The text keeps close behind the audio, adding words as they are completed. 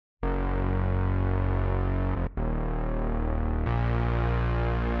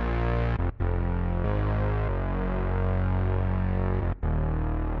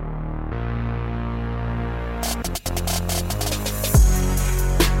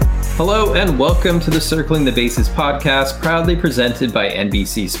Hello and welcome to the Circling the Bases podcast, proudly presented by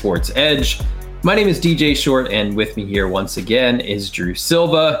NBC Sports Edge. My name is DJ Short, and with me here once again is Drew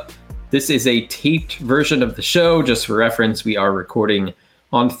Silva. This is a taped version of the show. Just for reference, we are recording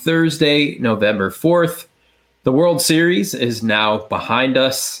on Thursday, November 4th. The World Series is now behind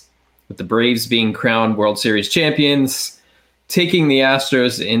us, with the Braves being crowned World Series champions, taking the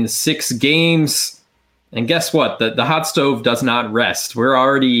Astros in 6 games. And guess what? The hot stove does not rest. We're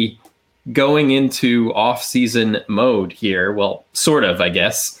already going into off-season mode here. Well, sort of, I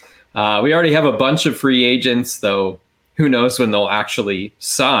guess. We already have a bunch of free agents, though who knows when they'll actually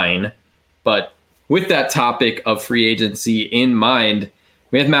sign. But with that topic of free agency in mind,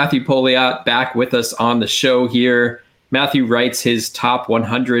 we have Matthew Poliat back with us on the show here. Matthew writes his top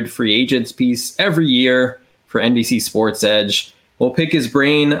 100 free agents piece every year for NBC Sports Edge. We'll pick his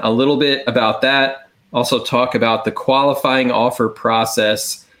brain a little bit about that. Also talk about the qualifying offer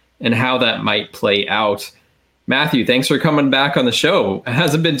process and how that might play out. Matthew, thanks for coming back on the show. It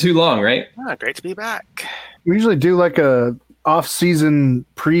hasn't been too long, right? Great to be back. We usually do like a off-season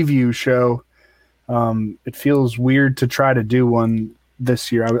preview show. It feels weird to try to do one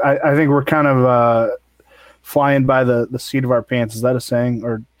this year. I think we're kind of flying by the seat of our pants. Is that a saying?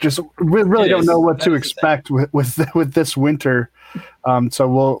 Or just we really don't know what to expect with this winter.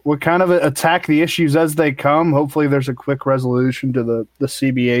 So we'll kind of attack the issues as they come. Hopefully there's a quick resolution to the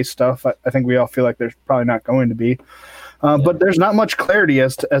CBA stuff. I think we all feel like there's probably not going to be. But there's not much clarity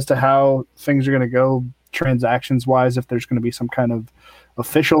as to how things are going to go transactions-wise, if there's going to be some kind of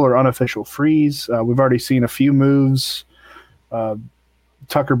official or unofficial freeze. We've already seen a few moves.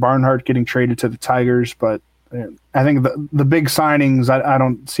 Tucker Barnhart getting traded to the Tigers, but I think the big signings, I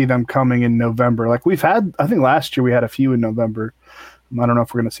don't see them coming in November. Like I think last year we had a few in November. I don't know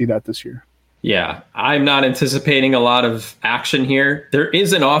if we're going to see that this year. Yeah, I'm not anticipating a lot of action here. There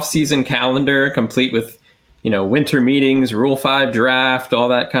is an off-season calendar complete with, winter meetings, Rule 5 draft, all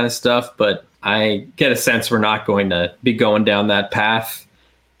that kind of stuff. But I get a sense we're not going to be going down that path.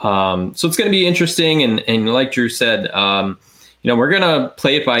 So it's going to be interesting. And like Drew said, we're going to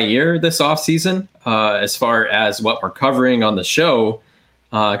play it by ear this offseason as far as what we're covering on the show,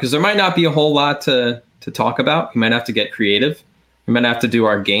 because there might not be a whole lot to talk about. We might have to get creative. We might have to do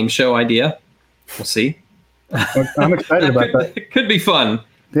our game show idea. We'll see. I'm excited about that. It could be fun.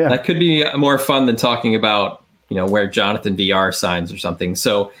 Yeah. That could be more fun than talking about, where Jonathan VR signs or something.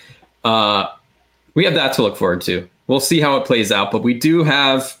 So we have that to look forward to. We'll see how it plays out. But we do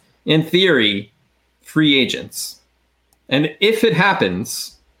have, in theory, free agents. And if it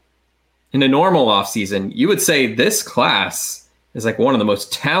happens in a normal offseason, you would say this class is like one of the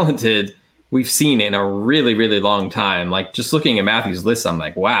most talented we've seen in a really, really long time. Like just looking at Matthew's list, I'm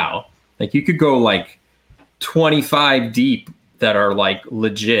like, wow. Like you could go like 25 deep that are like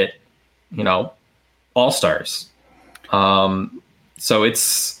legit, all-stars. So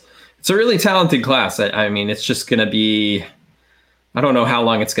it's a really talented class. I mean, it's just going to be, I don't know how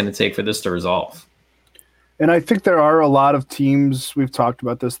long it's going to take for this to resolve. And I think there are a lot of teams, we've talked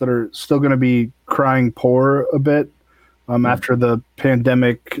about this, that are still going to be crying poor a bit after the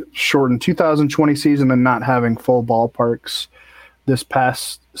pandemic shortened 2020 season and not having full ballparks this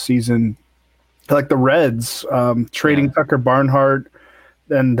past season. Like the Reds trading Tucker Barnhart,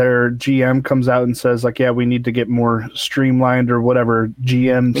 and their GM comes out and says, like, we need to get more streamlined or whatever.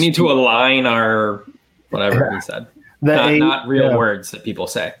 GMs. We need to align our whatever he said. Not real words that people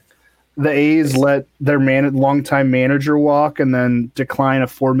say. The A's let their longtime manager walk and then decline a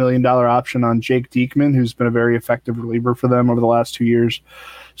 $4 million option on Jake Diekman, who's been a very effective reliever for them over the last 2 years.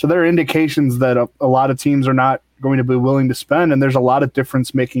 So there are indications that a lot of teams are not going to be willing to spend, and there's a lot of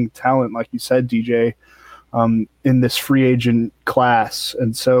difference-making talent, like you said, DJ, in this free agent class.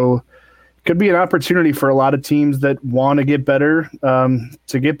 And so it could be an opportunity for a lot of teams that want to get better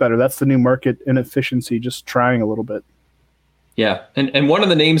to get better. That's the new market inefficiency, just trying a little bit. Yeah, and one of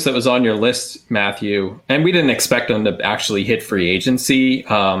the names that was on your list, Matthew, and we didn't expect him to actually hit free agency,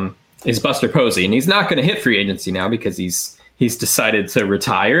 is Buster Posey. And he's not going to hit free agency now because he's decided to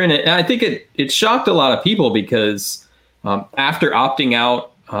retire. And I think it shocked a lot of people because after opting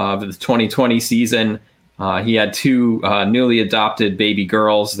out of the 2020 season, he had 2 newly adopted baby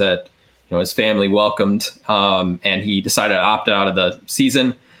girls that his family welcomed, and he decided to opt out of the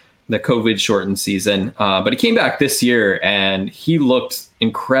season, the COVID shortened season. But he came back this year and he looked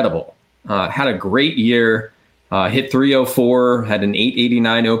incredible. Had a great year, hit 304, had an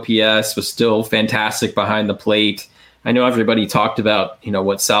 889 OPS, was still fantastic behind the plate. I know everybody talked about,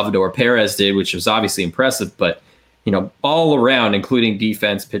 what Salvador Perez did, which was obviously impressive, but, all around, including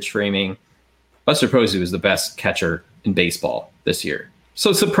defense, pitch framing, Buster Posey was the best catcher in baseball this year.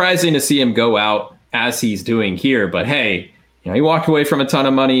 So surprising to see him go out as he's doing here. But hey, he walked away from a ton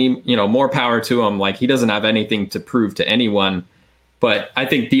of money, more power to him. Like, he doesn't have anything to prove to anyone. But I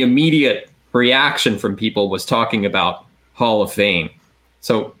think the immediate reaction from people was talking about Hall of Fame.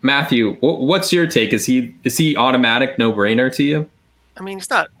 So Matthew, what's your take? Is he automatic, no-brainer to you? I mean, it's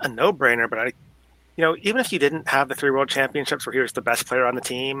not a no-brainer, but even if you didn't have the 3 world championships where he was the best player on the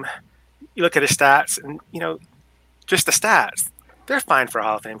team, you look at his stats and, just the stats, they're fine for a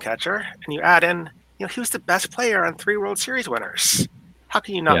Hall of Fame catcher. And you add in, he was the best player on 3 World Series winners. How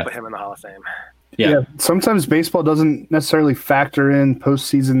can you not put him in the Hall of Fame? Yeah. Sometimes baseball doesn't necessarily factor in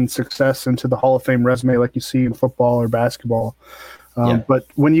postseason success into the Hall of Fame resume like you see in football or basketball. But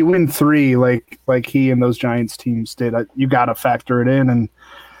when you win 3, like he and those Giants teams did, you got to factor it in. And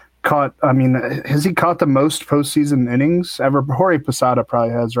has he caught the most postseason innings ever? Jorge Posada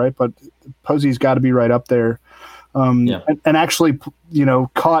probably has, right? But Posey's got to be right up there. And actually,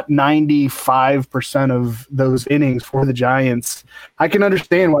 caught 95% of those innings for the Giants. I can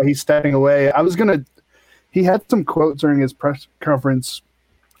understand why he's stepping away. He had some quotes during his press conference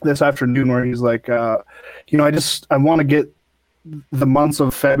this afternoon where he's like, I want to get the months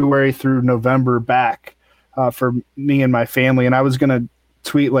of February through November back for me and my family. And I was going to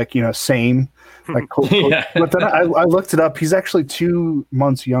tweet same, like, cool. But then I looked it up. He's actually 2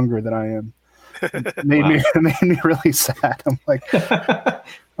 months younger than I am. It made me really sad. I'm like,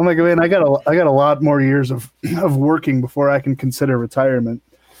 man, I got a lot more years of working before I can consider retirement.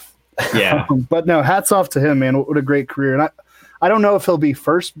 Yeah. But no, hats off to him, man. What a great career. And I don't know if he'll be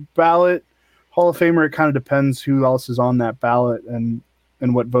first ballot Hall of Famer. It kind of depends who else is on that ballot and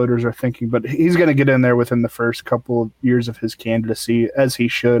what voters are thinking. But he's going to get in there within the first couple of years of his candidacy, as he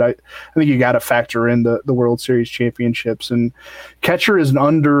should. I think you got to factor in the World Series championships. And catcher is an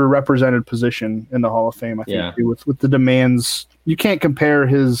underrepresented position in the Hall of Fame, I think, with the demands. You can't compare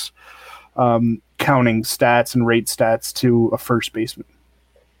his counting stats and rate stats to a first baseman.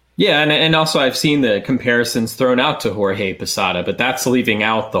 Yeah, and also I've seen the comparisons thrown out to Jorge Posada, but that's leaving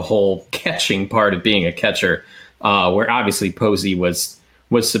out the whole catching part of being a catcher, where obviously Posey was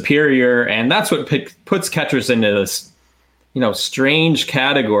superior, and that's what puts catchers into this, strange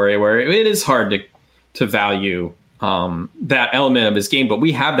category where it is hard to value that element of his game. But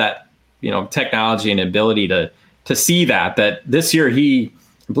we have that, technology and ability to see that this year I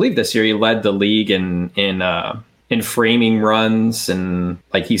believe he led the league in framing runs, and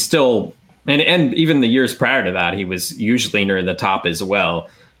like he's still, and even the years prior to that, he was usually near the top as well.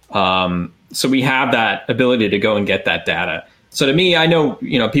 So we have that ability to go and get that data. So to me, I know,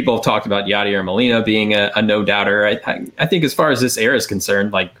 people have talked about Yadier Molina being a no-doubter. I think as far as this era is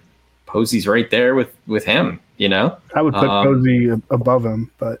concerned, like, Posey's right there with him, I would put Posey above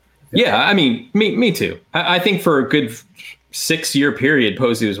him, but. Yeah, I mean, me too. I think for a good 6-year period,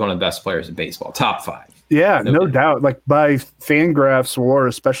 Posey was one of the best players in baseball, top 5. Yeah, no doubt. Like, by Fangraphs WAR,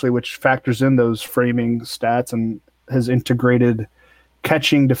 especially, which factors in those framing stats and has integrated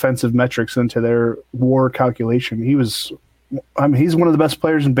catching defensive metrics into their WAR calculation. He's one of the best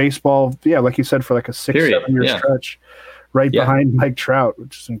players in baseball. Yeah, like you said, for like a 6-7 year stretch, behind Mike Trout,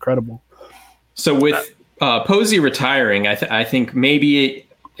 which is incredible. So with Posey retiring, I think maybe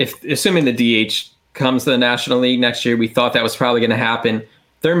if assuming the DH comes to the National League next year, we thought that was probably going to happen.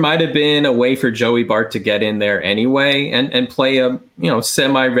 There might have been a way for Joey Bart to get in there anyway and play a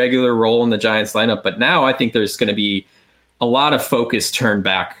semi-regular role in the Giants lineup. But now I think there's going to be a lot of focus turned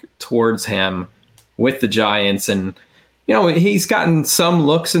back towards him with the Giants. And, he's gotten some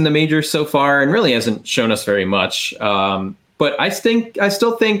looks in the majors so far and really hasn't shown us very much. But I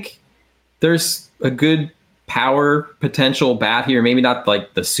still think there's a good power potential bat here. Maybe not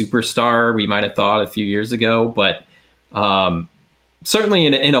like the superstar we might have thought a few years ago, but certainly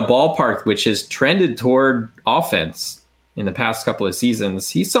in a ballpark which has trended toward offense in the past couple of seasons.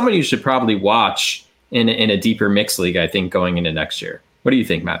 He's somebody you should probably watch in a deeper mixed league, I think, going into next year. What do you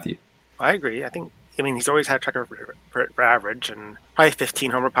think, Matthew? I agree. He's always had a track for average and probably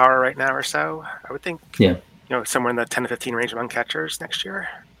 15 homer power right now or so. I would think, somewhere in the 10 to 15 range among catchers next year.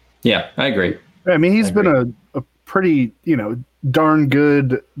 Yeah, I agree. I mean, he's been a pretty, darn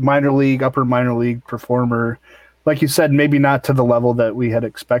good upper minor league performer. Like you said, maybe not to the level that we had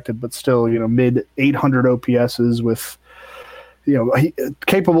expected, but still, mid 800 OPSs with,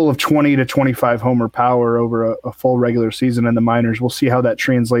 capable of 20 to 25 homer power over a full regular season in the minors. We'll see how that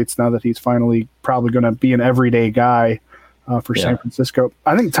translates now that he's finally probably going to be an everyday guy for San Francisco.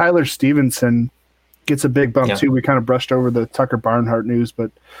 I think Tyler Stevenson gets a big bump too. We kind of brushed over the Tucker Barnhart news,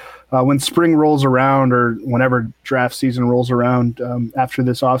 but when spring rolls around or whenever draft season rolls around after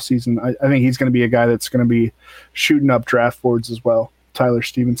this offseason, I think he's going to be a guy that's going to be shooting up draft boards as well. Tyler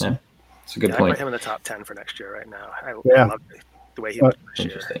Stevenson. Yeah. That's a good I point. put him in the top 10 for next year right now. I love the way he looked this year.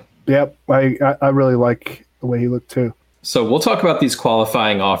 Interesting. Yep, I really like the way he looked too. So we'll talk about these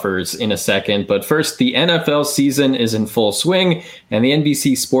qualifying offers in a second, but first, the NFL season is in full swing, and the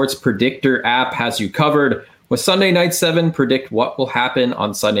NBC Sports Predictor app has you covered. With Sunday Night 7, predict what will happen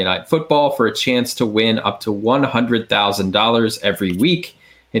on Sunday Night Football for a chance to win up to $100,000 every week.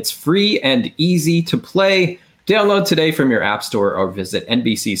 It's free and easy to play. Download today from your app store or visit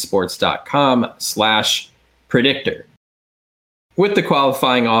nbcsports.com/predictor. With the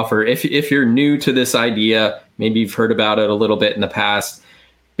qualifying offer, if you're new to this idea, maybe you've heard about it a little bit in the past.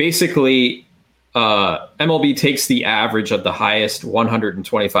 Basically, MLB takes the average of the highest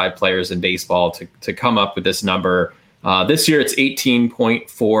 125 players in baseball to come up with this number. This year, it's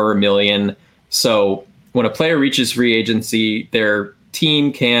 18.4 million. So when a player reaches free agency, their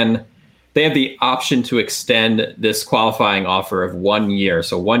team they have the option to extend this qualifying offer of 1 year.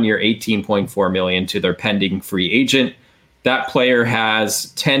 So 1 year, 18.4 million to their pending free agent. That player has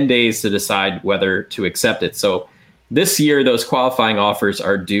 10 days to decide whether to accept it. So this year, those qualifying offers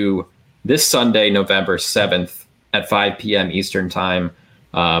are due this Sunday, November 7th at 5 p.m. Eastern Time.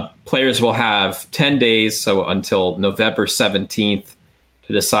 Players will have 10 days, so until November 17th,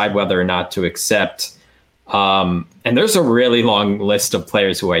 to decide whether or not to accept. And there's a really long list of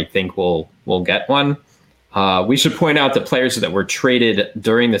players who I think will get one. We should point out that players that were traded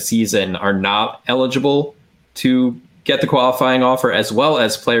during the season are not eligible to get the qualifying offer, as well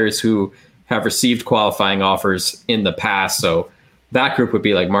as players who have received qualifying offers in the past. So that group would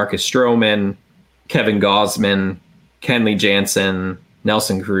be like Marcus Stroman, Kevin Gausman, Kenley Jansen,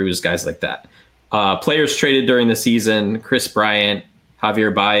 Nelson Cruz, guys like that. Players traded during the season: Chris Bryant,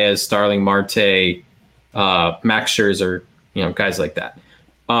 Javier Baez, Starling Marte, Max Scherzer, guys like that.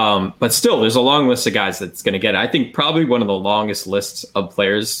 But still, there's a long list of guys that's going to get it. I think probably one of the longest lists of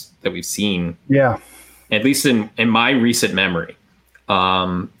players that we've seen. Yeah. At least in my recent memory.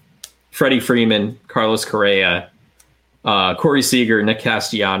 Freddie Freeman, Carlos Correa, Corey Seager, Nick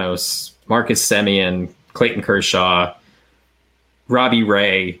Castellanos, Marcus Semien, Clayton Kershaw, Robbie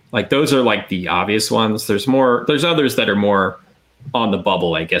Ray. Like, those are like the obvious ones. There's others that are more on the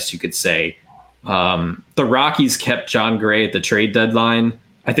bubble, I guess you could say. The Rockies kept John Gray at the trade deadline.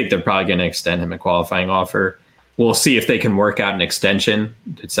 I think they're probably going to extend him a qualifying offer. We'll see if they can work out an extension.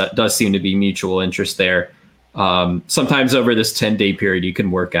 It does seem to be mutual interest there. Sometimes over this 10-day period, you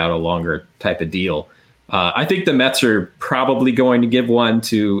can work out a longer type of deal. I think the Mets are probably going to give one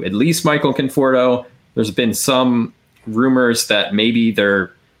to at least Michael Conforto. There's been some rumors that maybe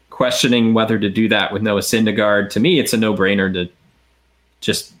they're questioning whether to do that with Noah Syndergaard. To me, it's a no-brainer to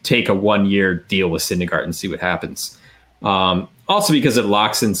just take a 1-year deal with Syndergaard and see what happens. Also because it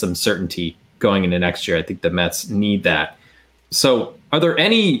locks in some certainty going into next year. I think the Mets need that. So are there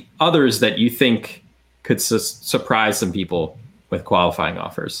any others that you think could surprise some people with qualifying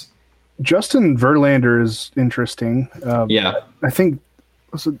offers? Justin Verlander is interesting. Yeah. I think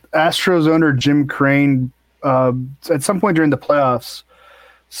Astros owner Jim Crane at some point during the playoffs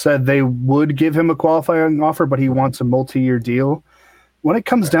said they would give him a qualifying offer, but he wants a multi-year deal. When it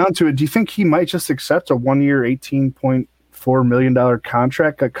comes down to it, do you think he might just accept a 1-year, $18.4 million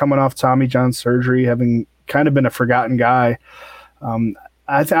contract, coming off Tommy John surgery, having kind of been a forgotten guy?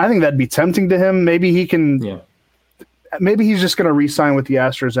 I think that'd be tempting to him. Maybe he can. Yeah. Maybe he's just going to re-sign with the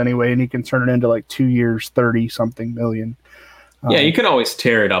Astros anyway, and he can turn it into like 2 years, 30-something million. Yeah, you can always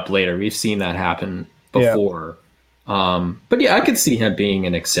tear it up later. We've seen that happen before. Yeah. But yeah, I could see him being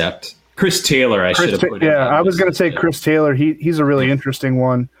an accept. Chris Taylor, I should have put. Yeah, I was going to say Chris Taylor. He's a really interesting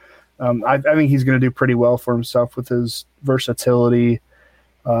one. I think he's going to do pretty well for himself with his versatility.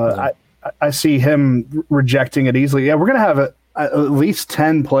 I see him rejecting it easily. Yeah, we're going to have at least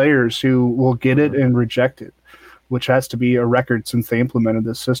 10 players who will get it and reject it, which has to be a record since they implemented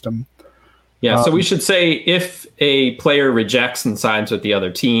this system. Yeah, so we should say if a player rejects and signs with the other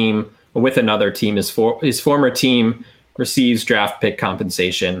team, or with another team, his former team receives draft pick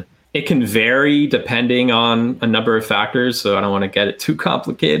compensation. It can vary depending on a number of factors, so I don't want to get it too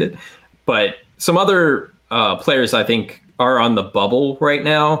complicated. But some other players I think are on the bubble right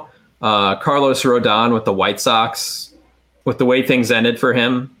now. Carlos Rodon with the White Sox, with the way things ended for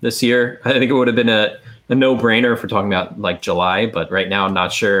him this year, I think it would have been a no-brainer if we're talking about like July, but right now I'm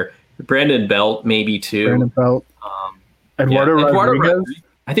not sure. Brandon Belt maybe too. Brandon Belt. Eduardo Rodriguez.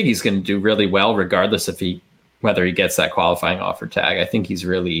 I think he's going to do really well regardless of whether he gets that qualifying offer tag. I think he's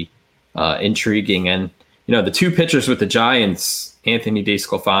really intriguing. And, the two pitchers with the Giants, Anthony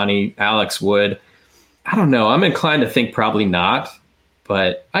DeSclafani, Alex Wood, I don't know. I'm inclined to think probably not,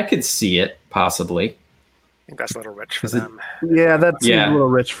 but I could see it possibly. think that's a little rich for them. Yeah, that seems a little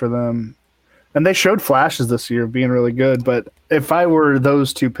rich for them. And they showed flashes this year of being really good, but if I were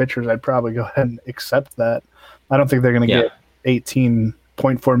those two pitchers, I'd probably go ahead and accept that. I don't think they're going to get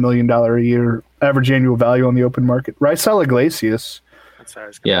 $18.4 million a year average annual value on the open market. Raisel Iglesias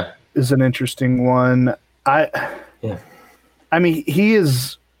is an interesting one. I mean, he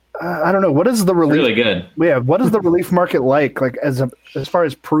is. I don't know. What is the relief? Really good. Yeah. What is the relief market like? Like as far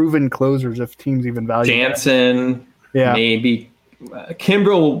as proven closers, if teams even value Jansen, maybe.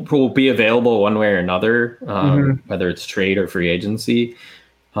 Kimbrel will be available one way or another, whether it's trade or free agency.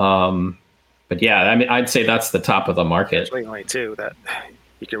 But yeah, I mean, I'd say that's the top of the market. There's really only two that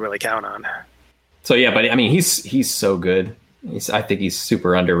you can really count on. So yeah, but I mean, he's so good. I think he's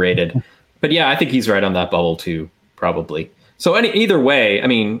super underrated. But yeah, I think he's right on that bubble too, probably. So either way, I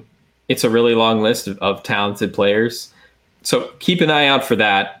mean, it's a really long list of talented players. So keep an eye out for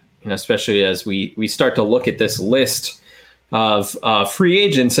that, especially as we start to look at this list of free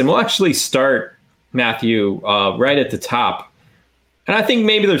agents, and we'll actually start, Matthew, right at the top. And I think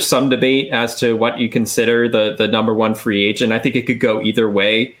maybe there's some debate as to what you consider the number one free agent. I think it could go either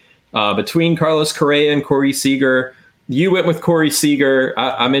way between Carlos Correa and Corey Seager. You went with Corey Seager.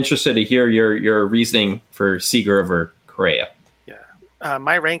 I'm interested to hear your reasoning for Seager over Correa. Yeah,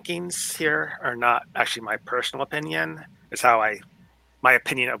 my rankings here are not actually my personal opinion. It's my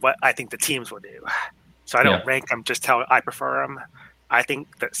opinion of what I think the teams will do. So I don't rank them just how I prefer them. I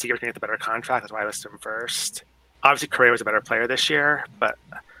think that Seager's going to get the better contract. That's why I listed him first. Obviously, Correa was a better player this year, but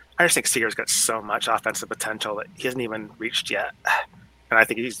I just think Seager's got so much offensive potential that he hasn't even reached yet. And I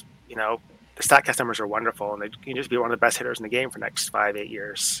think he's, the StatCast numbers are wonderful, and he can just be one of the best hitters in the game for the next 5-8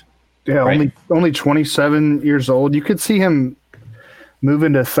 years. Yeah, right. only 27 years old. You could see him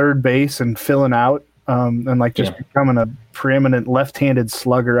moving to third base and filling out. And becoming a preeminent left-handed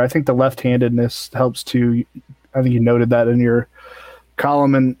slugger. I think the left-handedness helps too. I think you noted that in your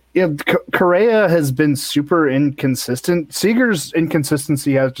column. And Correa has been super inconsistent. Seager's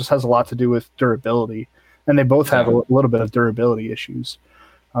inconsistency has a lot to do with durability, and they both have a little bit of durability issues.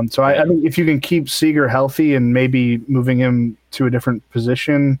 So I think if you can keep Seager healthy and maybe moving him to a different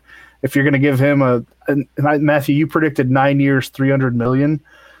position, if you're going to give him Matthew, you predicted 9 years, $300 million.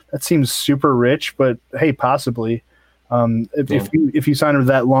 That seems super rich, but hey, possibly. If you sign him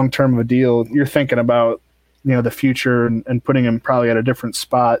that long term of a deal, you're thinking about the future and putting him probably at a different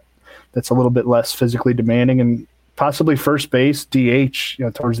spot that's a little bit less physically demanding, and possibly first base, DH,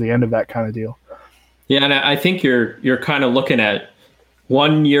 towards the end of that kind of deal. Yeah, and I think you're kind of looking at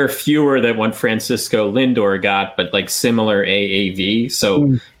 1 year fewer than what Francisco Lindor got, but like similar AAV.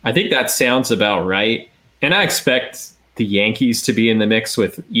 So I think that sounds about right. And I expect the Yankees to be in the mix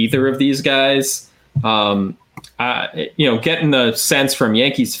with either of these guys. Getting the sense from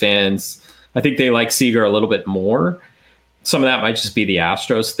Yankees fans, I think they like Seager a little bit more. Some of that might just be the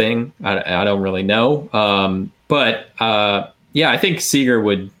Astros thing. I don't really know. I think Seager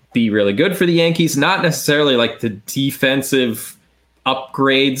would be really good for the Yankees. Not necessarily like the defensive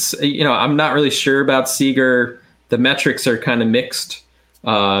upgrades. I'm not really sure about Seager. The metrics are kind of mixed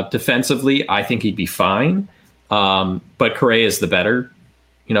defensively. I think he'd be fine. But Correa is the better,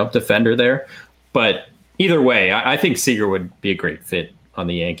 defender there. But either way, I think Seager would be a great fit on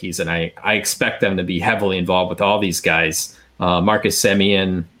the Yankees, and I expect them to be heavily involved with all these guys. Marcus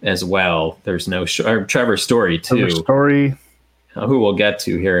Semien as well. There's Trevor Story too. Who we'll get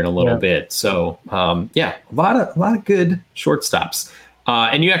to here in a little bit. So a lot of good shortstops.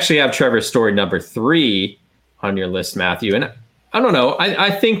 And you actually have Trevor Story number 3 on your list, Matthew. And I don't know.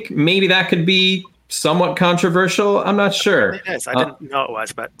 I think maybe that could be somewhat controversial. I'm not sure. It is. I didn't know it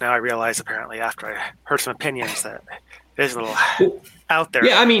was, but now I realize apparently after I heard some opinions that it is a little out there.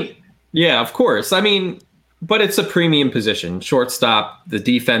 Yeah, I mean, of course. I mean, but it's a premium position. Shortstop, the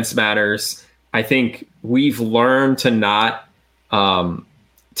defense matters. I think we've learned to not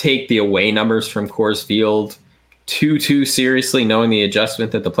take the away numbers from Coors Field too seriously, knowing the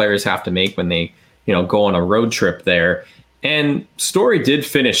adjustment that the players have to make when they, go on a road trip there. And Story did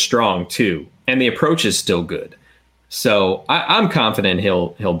finish strong too. And the approach is still good. So I'm confident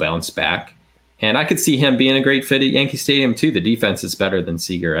he'll bounce back. And I could see him being a great fit at Yankee Stadium too. The defense is better than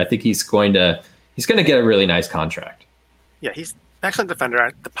Seager. I think he's going to get a really nice contract. Yeah, he's an excellent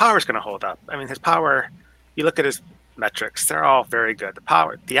defender. The power is going to hold up. I mean, his power, you look at his metrics, they're all very good.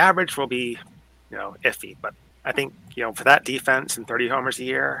 The average will be, iffy. But I think, for that defense and 30 homers a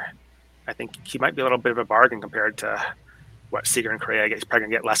year, I think he might be a little bit of a bargain compared to what Seager and Correa get. He's probably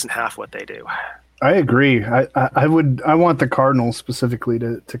going to get less than half what they do. I agree. I want the Cardinals specifically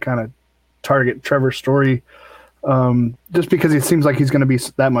to kind of target Trevor Story, just because it seems like he's going to be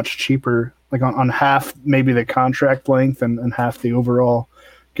that much cheaper like on half maybe the contract length and half the overall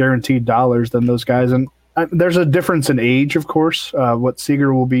guaranteed dollars than those guys. And there's a difference in age, of course. What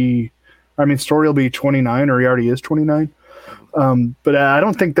Seager will be, Story will be 29, or he already is 29. But I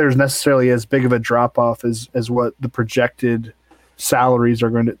don't think there's necessarily as big of a drop off as what the projected salaries are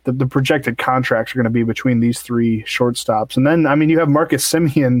going to, the projected contracts are going to be between these three shortstops. And then, you have Marcus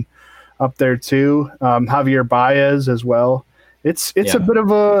Semien up there too, Javier Baez as well. It's a bit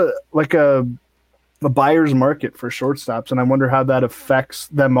of a buyer's market for shortstops, and I wonder how that affects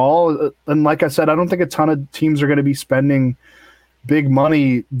them all. And like I said, I don't think a ton of teams are going to be spending big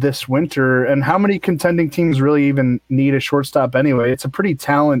money this winter. And how many contending teams really even need a shortstop anyway? It's a pretty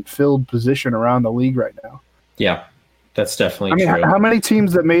talent-filled position around the league right now. Yeah, that's definitely true. How many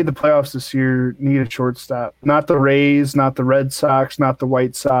teams that made the playoffs this year need a shortstop? Not the Rays, not the Red Sox, not the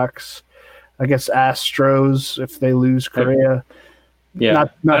White Sox. I guess Astros if they lose Correa. Yeah,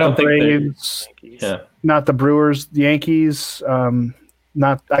 not the Braves. Not the Brewers. The Yankees.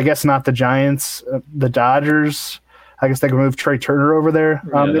 Not the Giants. The Dodgers. I guess they can move Trey Turner over there.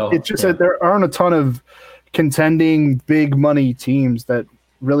 It's just that there aren't a ton of contending big money teams that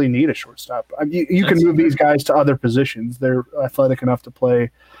really need a shortstop. You can move these guys to other positions. They're athletic enough to play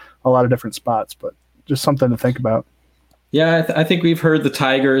a lot of different spots, but just something to think about. Yeah, I think we've heard the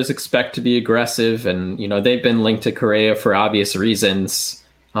Tigers expect to be aggressive, and they've been linked to Correa for obvious reasons.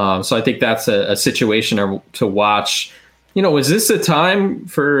 So I think that's a situation to watch. Is this a time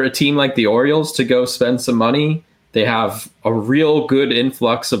for a team like the Orioles to go spend some money? They have a real good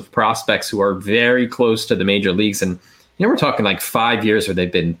influx of prospects who are very close to the major leagues, and we're talking like 5 years where they've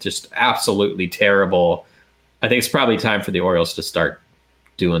been just absolutely terrible. I think it's probably time for the Orioles to start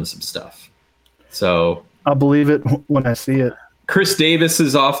doing some stuff. So I'll believe it when I see it. Chris Davis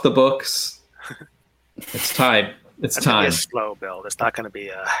is off the books. It's time. It's time. It's a slow build. It's not going to be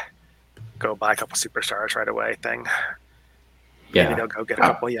a go buy a couple superstars right away thing. Yeah. Maybe they'll go get a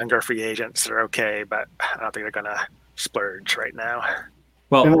couple younger free agents. They're okay, but I don't think they're going to splurge right now.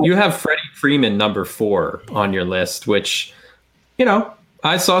 Well, you have Freddie Freeman number 4 on your list, which,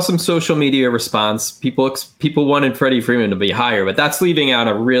 I saw some social media response. People wanted Freddie Freeman to be higher, but that's leaving out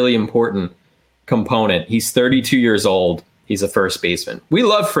a really important component. He's 32 years old. He's a first baseman. We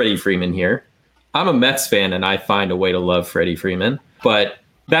love Freddie Freeman here. I'm a Mets fan, and I find a way to love Freddie Freeman, but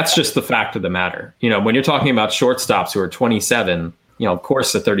that's just the fact of the matter. When you're talking about shortstops who are 27, of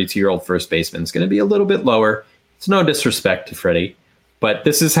course, the 32-year-old first baseman is going to be a little bit lower. It's no disrespect to Freddie, but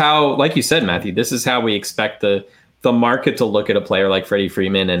this is how, like you said, Matthew, this is how we expect the market to look at a player like Freddie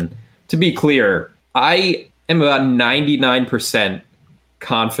Freeman. And to be clear, I am about 99%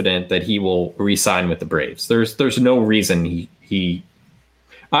 confident that he will re-sign with the Braves. There's no reason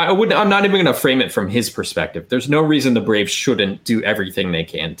I'm not even going to frame it from his perspective. There's no reason the Braves shouldn't do everything they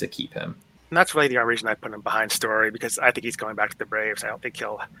can to keep him. And that's really the only reason I put him behind Story, because I think he's going back to the Braves. I don't think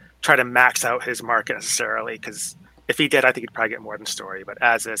he'll try to max out his market necessarily, because if he did, I think he'd probably get more than Story. But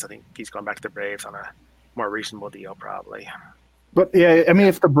as is, I think he's going back to the Braves on a more reasonable deal probably. But yeah,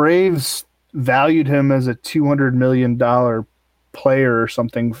 if the Braves valued him as a $200 million player or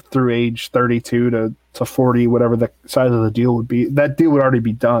something through age 32 to 40, whatever the size of the deal would be, that deal would already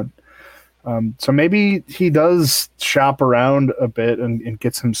be done. So maybe he does shop around a bit and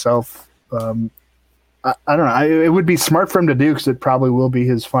gets himself I don't know. It would be smart for him to do, because it probably will be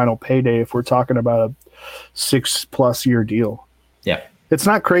his final payday if we're talking about a 6+ year deal. Yeah. It's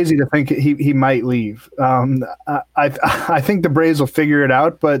not crazy to think he might leave. I think the Braves will figure it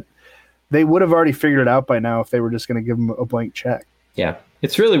out, but they would have already figured it out by now if they were just going to give him a blank check. Yeah,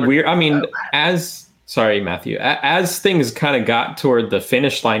 it's really weird. Matthew, as things kind of got toward the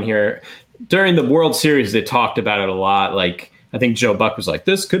finish line here, during the World Series, they talked about it a lot. Like, I think Joe Buck was like,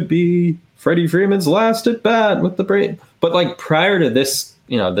 this could be Freddie Freeman's last at bat with the Braves. But like prior to this,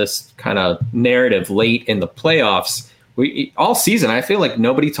 this kind of narrative late in the playoffs, all season, I feel like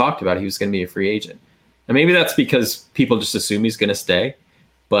nobody talked about he was going to be a free agent. And maybe that's because people just assume he's going to stay,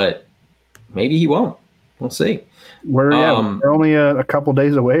 but maybe he won't. We'll see. We're only a couple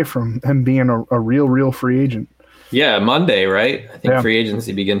days away from him being a real free agent. Yeah, Monday, right? I think free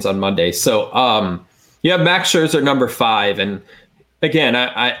agency begins on Monday. So you have Max Scherzer number 5. And again,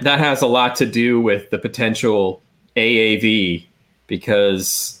 I that has a lot to do with the potential AAV,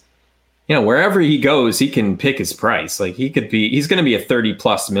 because wherever he goes, he can pick his price. Like he's going to be a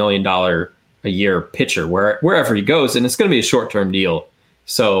 $30+ million a year pitcher wherever he goes, and it's going to be a short-term deal.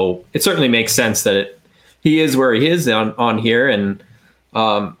 So it certainly makes sense that he is where he is on here, and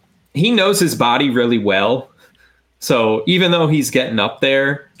he knows his body really well. So even though he's getting up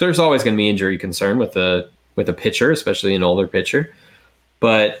there, there's always going to be injury concern with a pitcher, especially an older pitcher.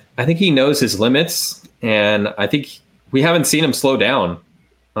 but I think he knows his limits, and I think we haven't seen him slow down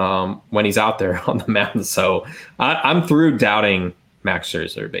when he's out there on the mound. So I'm through doubting Max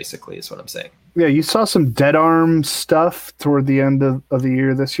Scherzer, basically, is what I'm saying. Yeah, you saw some dead arm stuff toward the end of the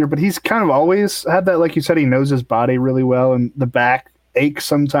year this year, but he's kind of always had that, like you said, he knows his body really well, and the back aches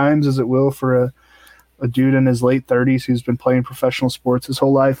sometimes, as it will for a dude in his late 30s who's been playing professional sports his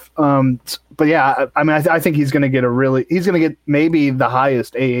whole life. But yeah, I mean, I think he's going to get maybe the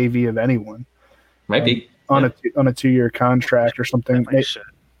highest AAV of anyone. Might be. On a 2-year contract or something. Should.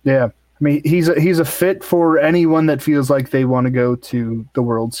 Yeah. I mean, he's a fit for anyone that feels like they want to go to the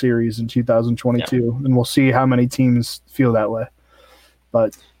World Series in 2022, and we'll see how many teams feel that way.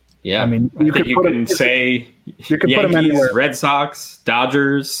 But yeah, I mean, you could put him anywhere. Red Sox,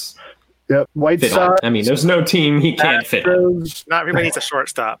 Dodgers, White Sox. I mean, there's no team he can't fit on. Not everybody needs a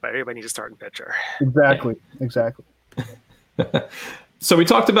shortstop, but everybody needs a starting pitcher. Exactly. So we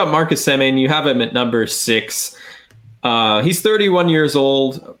talked about Marcus Semien. You have him at number 6. He's 31 years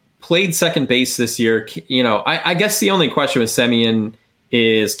old. Played second base this year. You know, I guess the only question with Semien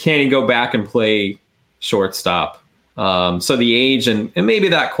is, can he go back and play shortstop? So the age and maybe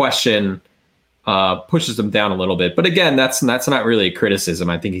that question pushes him down a little bit. But again, that's not really a criticism.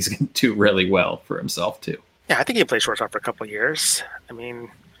 I think he's going to do really well for himself too. Yeah, I think he played shortstop for a couple of years. I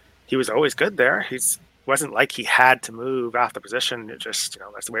mean, he was always good there. Wasn't like he had to move off the position. It just,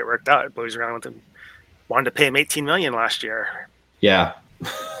 that's the way it worked out. It blows around with him. Wanted to pay him $18 million last year. Yeah.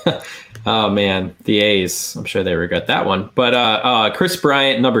 Oh man, the A's. I'm sure they regret that one. But Chris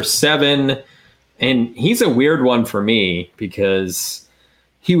Bryant, number 7, and he's a weird one for me because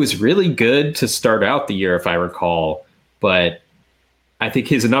he was really good to start out the year, if I recall. But I think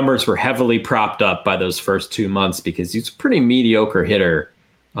his numbers were heavily propped up by those first 2 months because he's a pretty mediocre hitter.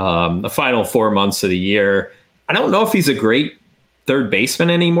 The final 4 months of the year, I don't know if he's a great third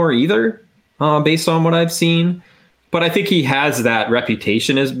baseman anymore either, based on what I've seen. But I think he has that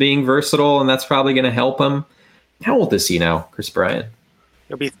reputation as being versatile, and that's probably going to help him. How old is he now, Chris Bryant?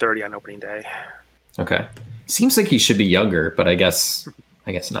 He'll be 30 on opening day. Okay. Seems like he should be younger, but I guess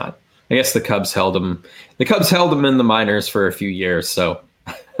not. I guess the Cubs held him. The Cubs held him in the minors for a few years, so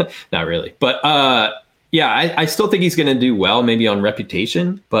not really. But yeah, I still think he's going to do well, maybe on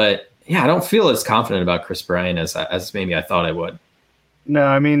reputation. But yeah, I don't feel as confident about Chris Bryant as maybe I thought I would. No,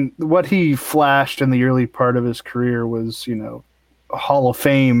 I mean, what he flashed in the early part of his career was, a Hall of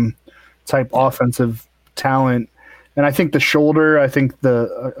Fame type offensive talent. And I think the shoulder,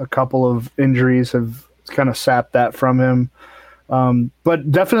 a couple of injuries have kind of sapped that from him.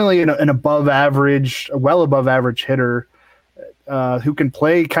 But definitely an above average, a well above average hitter who can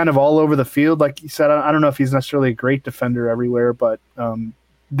play kind of all over the field. Like you said, I don't know if he's necessarily a great defender everywhere, but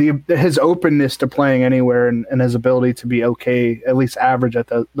his openness to playing anywhere and his ability to be okay, at least average at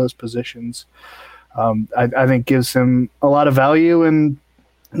those positions, I think gives him a lot of value. And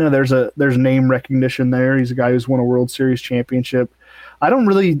there's name recognition there. He's a guy who's won a World Series championship.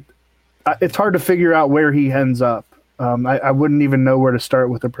 It's hard to figure out where he ends up. I wouldn't even know where to start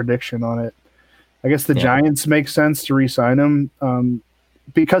with a prediction on it. I guess the Giants make sense to re-sign him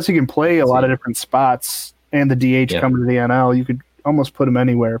because he can play a lot of different spots, and the DH coming to the NL. You could almost put him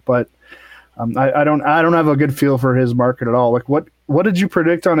anywhere, but I don't have a good feel for his market at all. Like what did you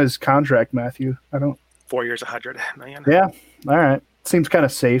predict on his contract, Matthew? 4 years, $100 million. Yeah, all right, seems kind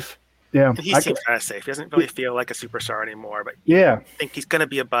of safe. Yeah, he seems kind of safe. He doesn't really feel like a superstar anymore, but yeah, I think he's going to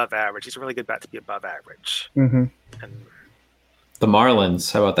be above average. He's a really good bet to be above average. Mm-hmm. And the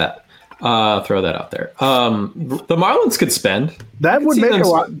Marlins, how about that? Throw that out there. The Marlins could spend. That would make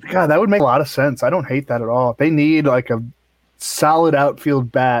that would make a lot of sense. I don't hate that at all. They need like a solid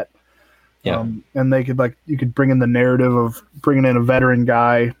outfield bat. Yeah. And they could you could bring in the narrative of bringing in a veteran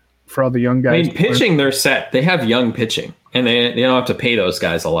guy for all the young guys. I mean, pitching, they're set. They have young pitching, and they don't have to pay those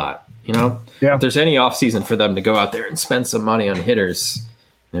guys a lot. Yeah. If there's any offseason for them to go out there and spend some money on hitters,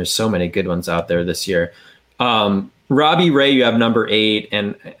 there's so many good ones out there this year. Robbie Ray, you have number 8,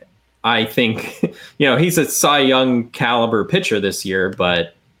 and I think, he's a Cy Young caliber pitcher this year,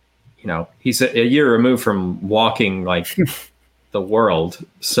 but, he's a year removed from walking like the world.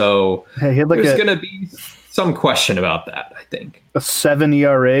 So there's going to be some question about that, I think. A 7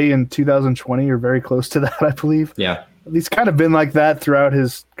 ERA in 2020, or very close to that, I believe. Yeah. He's kind of been like that throughout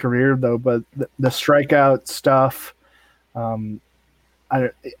his career, though, but the strikeout stuff,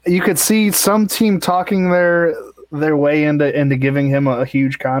 you could see some team talking their way into giving him a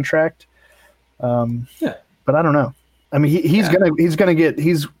huge contract. But I don't know. I mean, he's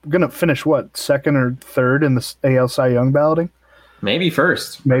gonna finish what, second or third in the AL Cy Young balloting? Maybe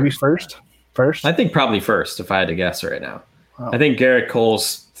first. Maybe first. I think probably first, if I had to guess right now. I think Garrett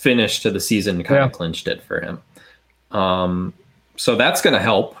Cole's finish to the season kind of clinched it for him. So that's going to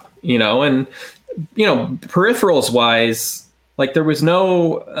help, and, peripherals wise, like there was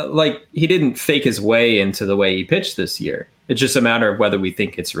no, he didn't fake his way into the way he pitched this year. It's just a matter of whether we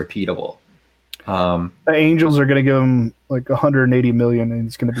think it's repeatable. The Angels are going to give him like $180 million, and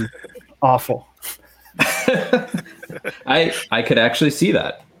it's going to be awful. I could actually see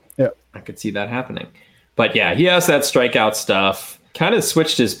that. Yeah, I could see that happening. But yeah, he has that strikeout stuff. Kind of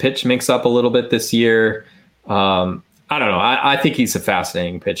switched his pitch mix up a little bit this year. I don't know. I think he's a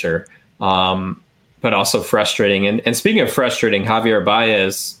fascinating pitcher, but also frustrating. And speaking of frustrating, Javier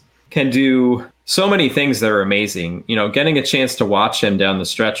Baez can do so many things that are amazing. Getting a chance to watch him down the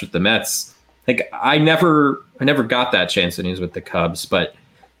stretch with the Mets. Like I never got that chance when he was with the Cubs, but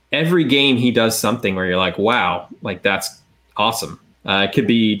every game he does something where you're like, wow, like that's awesome. It could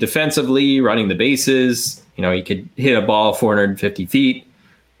be defensively running the bases. He could hit a ball 450 feet,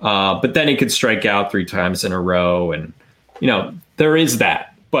 but then he could strike out 3 times in a row. And, there is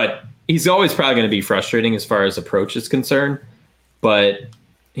that, but he's always probably going to be frustrating as far as approach is concerned, but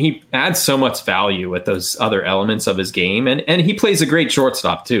he adds so much value with those other elements of his game. And he plays a great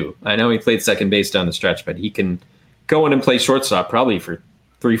shortstop too. I know he played second base down the stretch, but he can go in and play shortstop probably for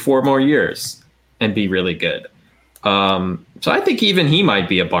 3-4 more years and be really good. So I think even he might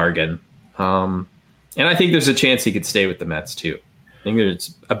be a bargain. And I think there's a chance he could stay with the Mets too. I think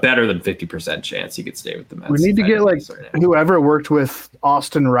there's a better than 50% chance he could stay with the Mets. We need to get whoever worked with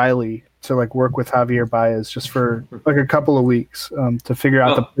Austin Riley to work with Javier Baez just for a couple of weeks to figure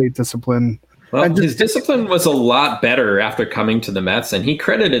out the plate discipline. Well, his discipline was a lot better after coming to the Mets, and he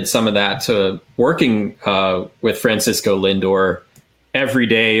credited some of that to working with Francisco Lindor every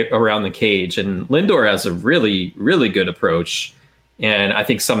day around the cage. And Lindor has a really, really good approach, and I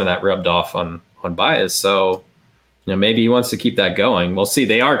think some of that rubbed off on Baez. So, maybe he wants to keep that going. We'll see.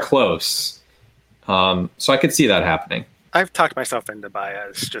 They are close, so I could see that happening. I've talked myself into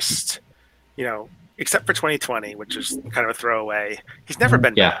Baez, just except for 2020, which is kind of a throwaway. He's never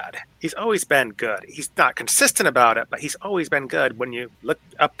been bad. He's always been good. He's not consistent about it, but he's always been good. When you look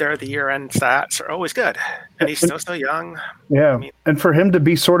up there, the year-end stats are always good. And he's still so young. Yeah. And for him to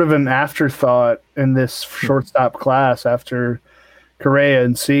be sort of an afterthought in this shortstop class after Correa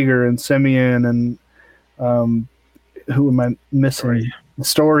and Seager and Semien and who am I missing?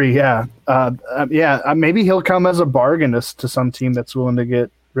 Story, yeah. Maybe he'll come as a bargain to some team that's willing to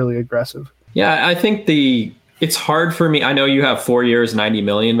get really aggressive. Yeah, I think it's hard for me. I know you have 4 years, 90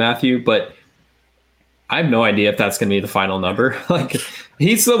 million, Matthew, but I have no idea if that's going to be the final number.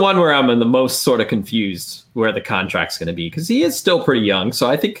 He's the one where I'm in the most sort of confused where the contract's going to be, because he is still pretty young. So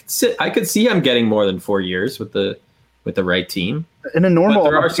I think I could see him getting more than 4 years with the right team. In a normal, but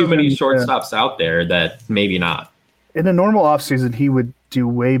there are so many shortstops out there that maybe not. In a normal offseason, he would do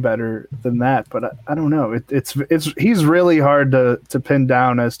way better than that, but I don't know. He's really hard to pin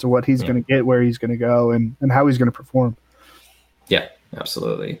down as to what he's going to get, where he's going to go, and how he's going to perform. Yeah,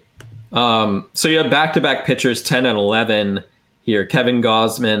 absolutely. So you have back-to-back pitchers, 10 and 11 here. Kevin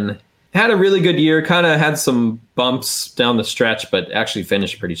Gausman had a really good year, kind of had some bumps down the stretch, but actually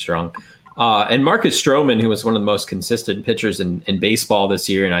finished pretty strong. And Marcus Stroman, who was one of the most consistent pitchers in baseball this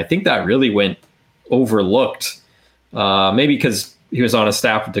year, and I think that really went overlooked. Maybe because he was on a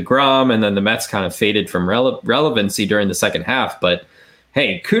staff with DeGrom, and then the Mets kind of faded from relevancy during the second half. But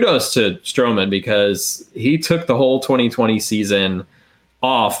hey, kudos to Stroman, because he took the whole 2020 season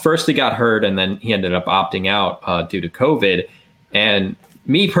off. First he got hurt, and then he ended up opting out due to COVID. And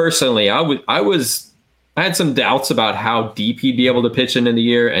me personally, I had some doubts about how deep he'd be able to pitch into the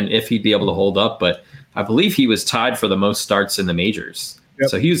year and if he'd be able to hold up. But I believe he was tied for the most starts in the majors. Yep.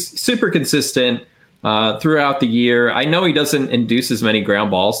 So he was super consistent throughout the year. I know he doesn't induce as many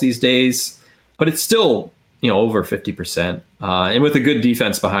ground balls these days, but it's still, over 50%. And with a good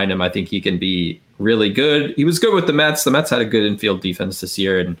defense behind him, I think he can be really good. He was good with the Mets. The Mets had a good infield defense this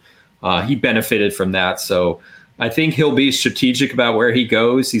year, and he benefited from that. So I think he'll be strategic about where he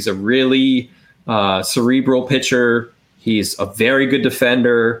goes. He's a really cerebral pitcher. He's a very good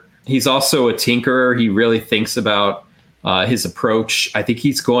defender. He's also a tinkerer. He really thinks about his approach. I think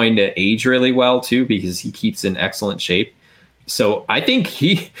he's going to age really well too, because he keeps in excellent shape. So I think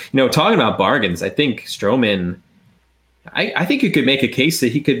talking about bargains, I think Stroman, I think you could make a case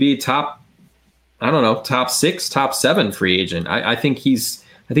that he could be top 6, top 7 free agent. I think he's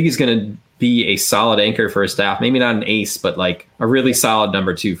going to be a solid anchor for a staff. Maybe not an ace, but like a really solid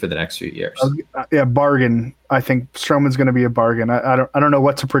number 2 for the next few years. Yeah, bargain. I think Stroman's going to be a bargain. I don't know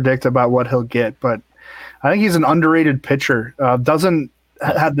what to predict about what he'll get, but I think he's an underrated pitcher. Doesn't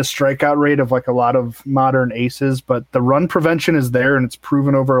have the strikeout rate of like a lot of modern aces, but the run prevention is there, and it's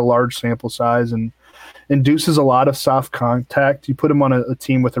proven over a large sample size and induces a lot of soft contact. You put him on a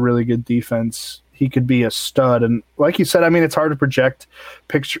team with a really good defense, he could be a stud. And like you said, I mean, it's hard to project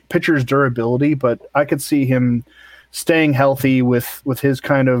pitcher's durability, but I could see him staying healthy with his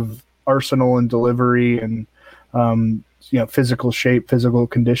kind of arsenal and delivery and physical shape, physical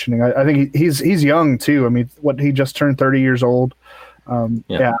conditioning. I think he's young too. I mean, he just turned 30 years old.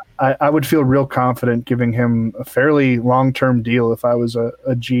 I would feel real confident giving him a fairly long-term deal if I was a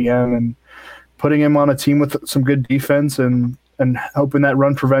GM, and putting him on a team with some good defense and hoping that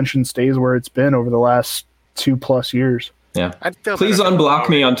run prevention stays where it's been over the last 2+ years. Yeah. Please unblock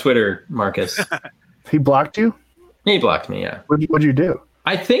me on Twitter, Marcus. He blocked you? He blocked me, yeah. What'd you do?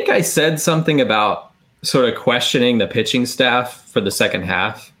 I think I said something about sort of questioning the pitching staff for the second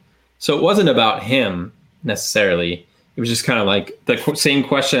half. So it wasn't about him necessarily. It was just kind of like the same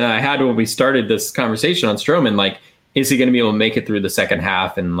question I had when we started this conversation on Stroman, like, is he going to be able to make it through the second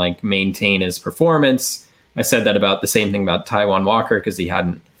half and like maintain his performance? I said that about the same thing about Taijuan Walker because he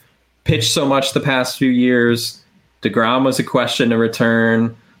hadn't pitched so much the past few years. DeGrom was a question to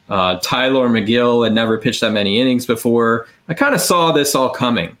return. Tyler McGill had never pitched that many innings before. I kind of saw this all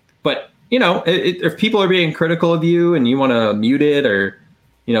coming. But, if people are being critical of you and you want to mute it or,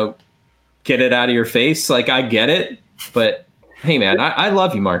 get it out of your face, like, I get it. But, hey, man, I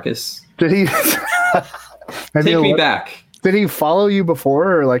love you, Marcus. Did he... Take me back. Did he follow you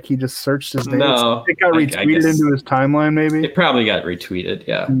before, or like he just searched his name? No. It got retweeted into his timeline, maybe? It probably got retweeted,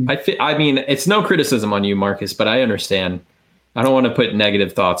 yeah. I mean, it's no criticism on you, Marcus, but I understand. I don't want to put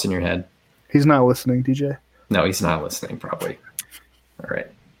negative thoughts in your head. He's not listening, DJ. No, he's not listening, probably. All right.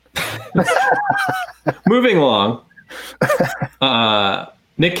 Moving along.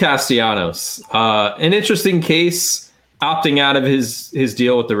 Nick Castellanos. An interesting case, opting out of his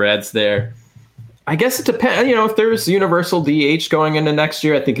deal with the Reds there. I guess it depends. If there's universal DH going into next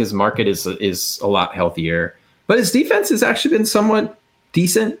year, I think his market is a lot healthier. But his defense has actually been somewhat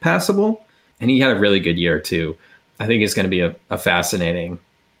decent, passable, and he had a really good year too. I think he's going to be a fascinating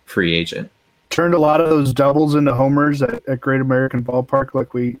free agent. Turned a lot of those doubles into homers at Great American Ballpark,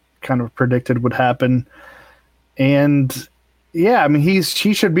 like we kind of predicted would happen. And yeah, I mean, he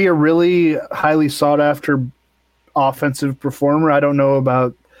should be a really highly sought after offensive performer. I don't know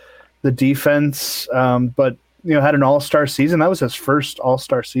about the defense, but had an all-star season. That was his first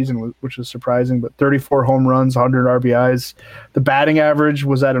all-star season, which is surprising, but 34 home runs, 100 RBIs. The batting average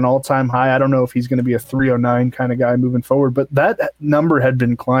was at an all-time high. I don't know if he's going to be a 309 kind of guy moving forward, but that number had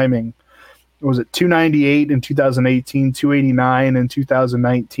been climbing. Was it 298 in 2018, 289 in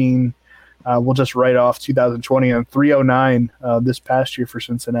 2019? We'll just write off 2020 and 309 this past year for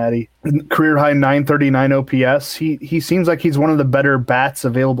Cincinnati. Career high 939 OPS. He seems like he's one of the better bats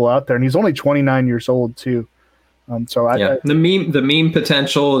available out there, and he's only 29 years old too. The meme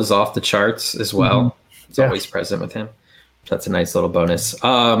potential is off the charts as well. Mm-hmm. It's always present with him. That's a nice little bonus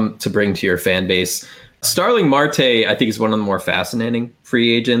to bring to your fan base. Starling Marte, I think, is one of the more fascinating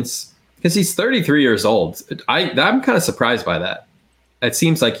free agents because he's 33 years old. I'm kind of surprised by that. It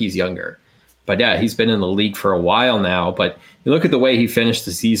seems like he's younger. But yeah, he's been in the league for a while now. But you look at the way he finished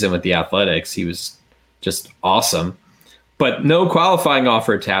the season with the Athletics, he was just awesome. But no qualifying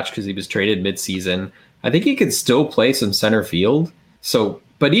offer attached because he was traded midseason. I think he could still play some center field. So,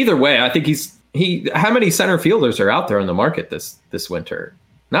 but either way, I think how many center fielders are out there in the market this winter?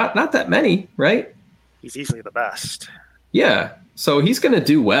 Not that many, right? He's easily the best. Yeah. So he's going to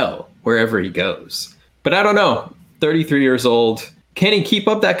do well wherever he goes. But I don't know. 33 years old. Can he keep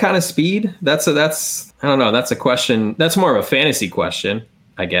up that kind of speed? That's I don't know. That's a question. That's more of a fantasy question,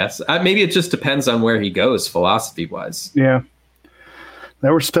 I guess. Maybe it just depends on where he goes philosophy wise. Yeah. They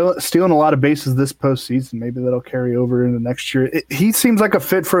were still stealing a lot of bases this postseason. Maybe that'll carry over into next year. He seems like a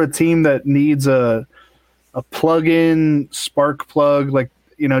fit for a team that needs a plug-in spark plug. Like,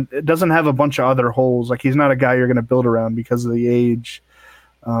 it doesn't have a bunch of other holes. Like, he's not a guy you're going to build around because of the age.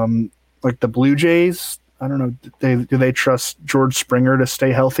 Like the Blue Jays, I don't know. Do they trust George Springer to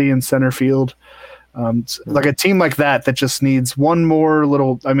stay healthy in center field? Like a team like that just needs one more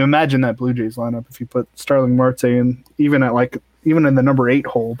little. I mean, imagine that Blue Jays lineup if you put Starling Marte in, even in the number 8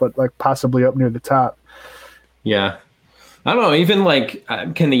 hole, but like possibly up near the top. Yeah, I don't know.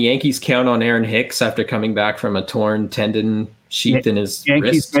 Even can the Yankees count on Aaron Hicks after coming back from a torn tendon sheath in his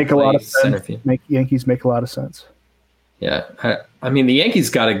wrist? Make a lot of sense. Yankees make a lot of sense. Yeah, I mean the Yankees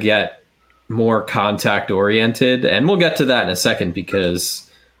got to get more contact oriented, and we'll get to that in a second because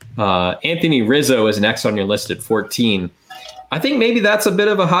Anthony Rizzo is next on your list at 14. I think maybe that's a bit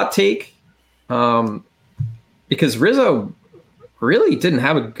of a hot take because Rizzo really didn't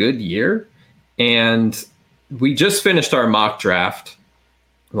have a good year. And we just finished our mock draft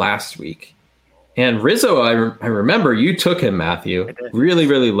last week. And Rizzo, I remember you took him, Matthew, really,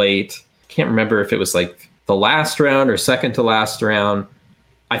 really late. Can't remember if it was like the last round or second to last round.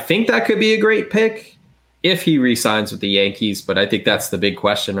 I think that could be a great pick if he re-signs with the Yankees, but I think that's the big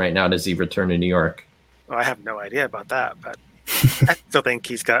question right now. Does he return to New York? Well, I have no idea about that, but I still think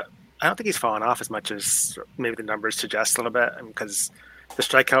I don't think he's fallen off as much as maybe the numbers suggest a little bit, because the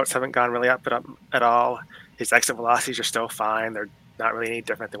strikeouts haven't gone really up at all. His exit velocities are still fine. They're not really any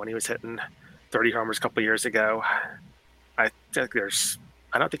different than when he was hitting 30 homers a couple of years ago. I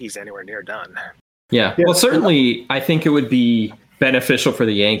don't think he's anywhere near done. Yeah. Well, certainly I think it would be beneficial for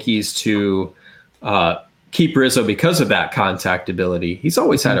the Yankees to keep Rizzo because of that contact ability. He's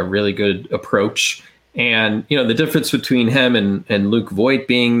always had a really good approach. And, the difference between him and Luke Voit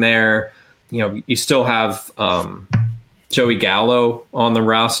being there, you still have Joey Gallo on the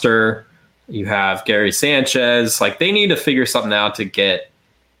roster. You have Gary Sanchez. Like, they need to figure something out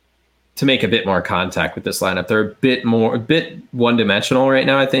to make a bit more contact with this lineup. They're a bit one-dimensional right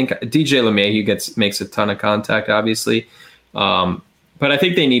now, I think. DJ LeMahieu makes a ton of contact, obviously. But I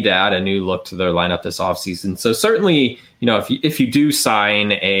think they need to add a new look to their lineup this offseason. So certainly, if you do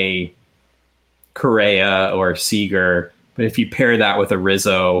sign a Correa or Seager, but if you pair that with a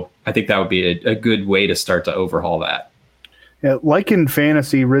Rizzo, I think that would be a good way to start to overhaul that. Yeah, like in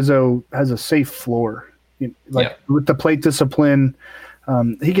fantasy, Rizzo has a safe floor. With the plate discipline,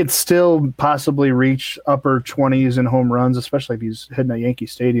 he could still possibly reach upper 20s in home runs, especially if he's hitting a Yankee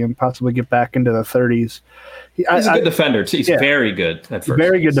Stadium, possibly get back into the 30s. He's a good defender, too. He's very good at first.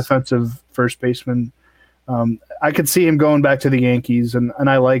 Very good defensive first baseman. I could see him going back to the Yankees, and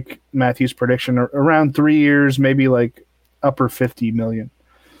I like Matthew's prediction around 3 years, maybe like upper 50 million.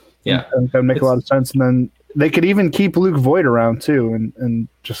 Yeah. That would make a lot of sense. And then they could even keep Luke Voit around too, and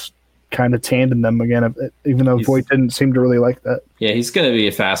just kind of tandem them again, even though Voit didn't seem to really like that. Yeah, he's going to be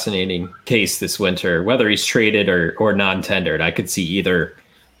a fascinating case this winter, whether he's traded or non-tendered. I could see either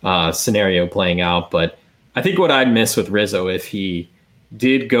scenario playing out, but I think what I'd miss with Rizzo, if he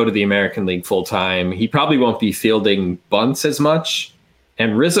did go to the American League full time, he probably won't be fielding bunts as much.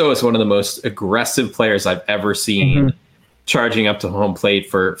 And Rizzo is one of the most aggressive players I've ever seen, charging up to home plate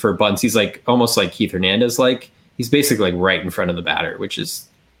for bunts. He's like almost like Keith Hernandez. Like, he's basically like right in front of the batter, which is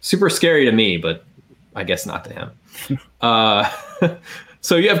super scary to me, but I guess not to him.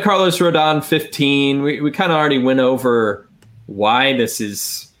 So you have Carlos Rodon, 15. We kind of already went over why this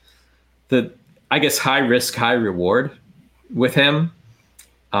is the, I guess, high risk, high reward with him.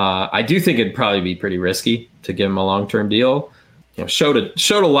 I do think it'd probably be pretty risky to give him a long-term deal. Showed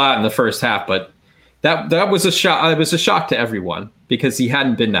a lot in the first half, but that was a shock. It was a shock to everyone because he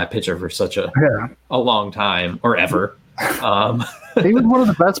hadn't been that pitcher for such a long time or ever. He was one of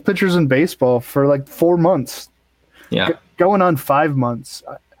the best pitchers in baseball for like 4 months. Yeah, going on 5 months.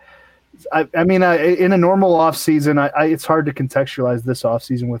 I mean, in a normal off season, it's hard to contextualize this off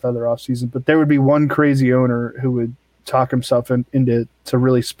season with other off seasons, but there would be one crazy owner who would talk himself into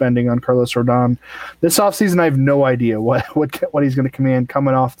really spending on Carlos Rodon. This offseason, I have no idea what he's going to command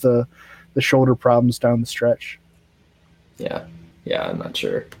coming off the shoulder problems down the stretch. Yeah, I'm not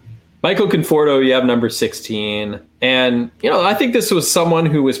sure. Michael Conforto, you have number 16. And, I think this was someone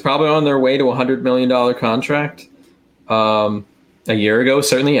who was probably on their way to a $100 million contract a year ago.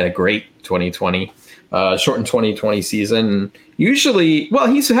 Certainly had a great 2020, shortened 2020 season. Usually,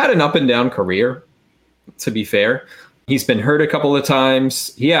 he's had an up and down career, to be fair. He's been hurt a couple of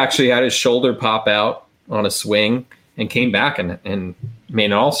times. He actually had his shoulder pop out on a swing and came back and made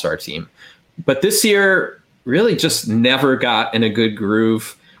an all-star team. But this year really just never got in a good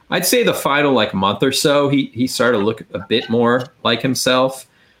groove. I'd say the final month or so, he started to look a bit more like himself.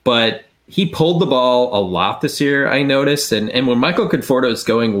 But he pulled the ball a lot this year, I noticed. And when Michael Conforto is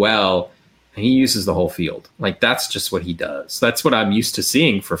going well, he uses the whole field. That's just what he does. That's what I'm used to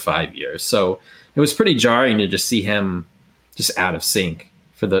seeing for 5 years. So it was pretty jarring to just see him just out of sync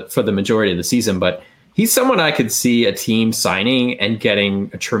for the majority of the season. But he's someone I could see a team signing and getting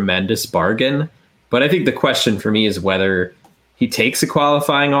a tremendous bargain. But I think the question for me is whether he takes a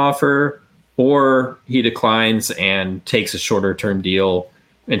qualifying offer or he declines and takes a shorter term deal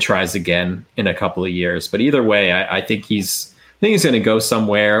and tries again in a couple of years. But either way, I think he's going to go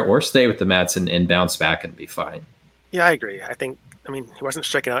somewhere or stay with the Mets and bounce back and be fine. Yeah, I agree. He wasn't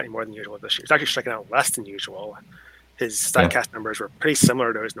striking out any more than usual this year. He's actually striking out less than usual. His StatCast numbers were pretty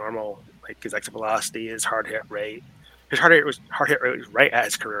similar to his normal, his exit velocity, his hard hit rate. His hard hit rate was right at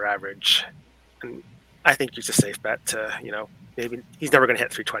his career average. And I think it's a safe bet to, maybe he's never going to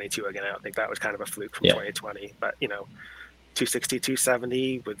hit 322 again. I don't think that was kind of a fluke from 2020. But, 260,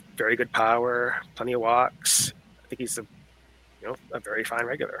 270 with very good power, plenty of walks. I think he's a very fine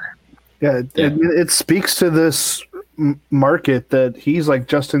regular. Yeah, it speaks to this market that he's like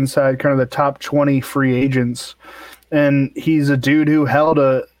just inside kind of the top 20 free agents, and he's a dude who held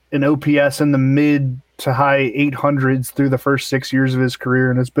an OPS in the mid to high 800s through the first 6 years of his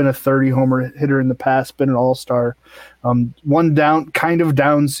career, and has been a 30-homer hitter in the past, been an all-star. One kind of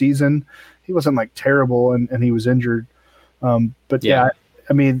down season. He wasn't like terrible, and he was injured. But yeah,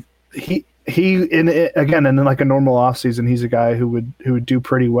 I mean, he in like a normal offseason, he's a guy who would do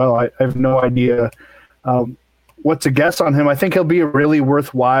pretty well. I have no idea what to guess on him. I think he'll be a really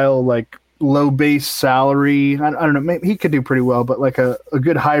worthwhile, like low base salary. I don't know. Maybe he could do pretty well, but like a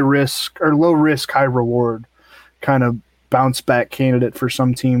good high risk or low risk, high reward kind of bounce back candidate for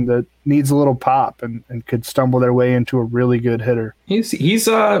some team that needs a little pop and could stumble their way into a really good hitter. He's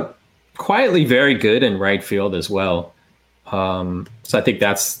quietly very good in right field as well. So I think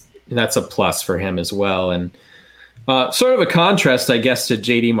that's a plus for him as well. And sort of a contrast, I guess, to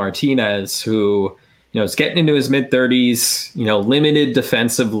JD Martinez, who, is getting into his mid-30s, limited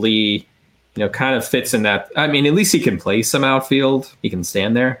defensively, kind of fits in that. I mean, at least he can play some outfield. He can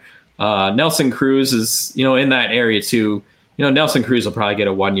stand there. Nelson Cruz is, in that area too. Nelson Cruz will probably get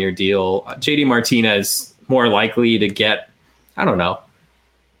a 1-year deal. JD Martinez more likely to get, I don't know,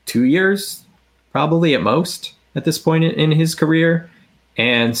 2 years probably at most at this point in his career,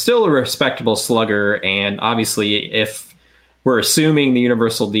 and still a respectable slugger. And obviously, if we're assuming the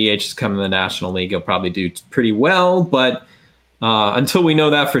universal DH is coming to the National League, he'll probably do pretty well. But until we know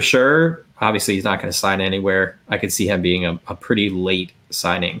that for sure, obviously he's not going to sign anywhere. I could see him being a pretty late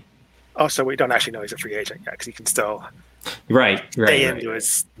signing. Oh, so we don't actually know he's a free agent yet, because he can still stay into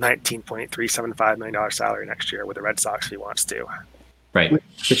his $19.375 million salary next year with the Red Sox if he wants to. Right,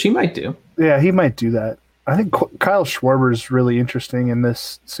 which he might do. Yeah, he might do that. I think Kyle Schwarber is really interesting in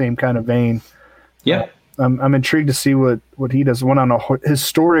this same kind of vein. Yeah. I'm intrigued to see what he does. Went on a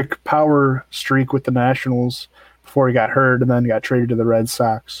historic power streak with the Nationals before he got hurt, and then got traded to the Red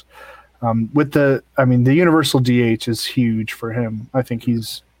Sox. The universal DH is huge for him. I think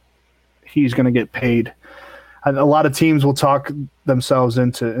he's going to get paid. A lot of teams will talk themselves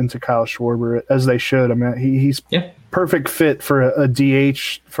into Kyle Schwarber, as they should. I mean, he's perfect fit for a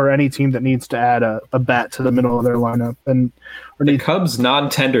DH for any team that needs to add a bat to the middle of their lineup. And the Cubs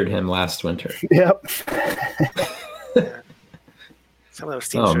non-tendered him last winter. Yep. Some of those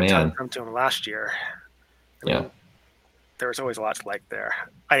teams should have come to him last year. There was always a lot to like there.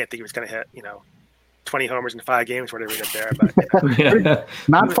 I didn't think he was going to hit, 20 homers in 5 games, whatever he did there. But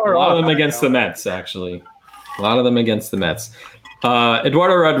not far off. A lot of them against the Mets, actually. A lot of them against the Mets.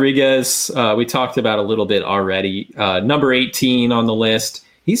 Eduardo Rodriguez, we talked about a little bit already. Number 18 on the list.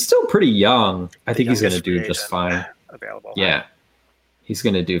 He's still pretty young. I think he's going to do just fine. Available. Yeah. He's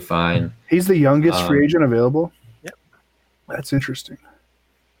going to do fine. He's the youngest free agent available? Yep. That's interesting.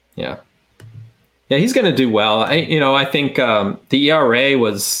 Yeah. Yeah, he's going to do well. I think the ERA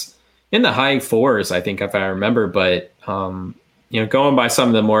was in the high 4s, I think, if I remember. But, going by some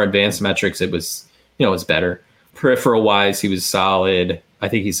of the more advanced metrics, it was better. Peripheral wise, he was solid. I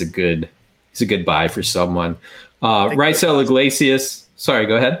think he's a good buy for someone. Raisel Iglesias. Sorry,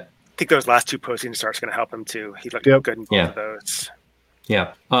 go ahead. I think those last 2 postseason starts are going to help him too. He looked good in both of those.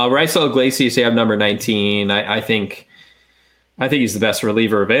 Yeah. Raisel Iglesias, you have number 19. I think he's the best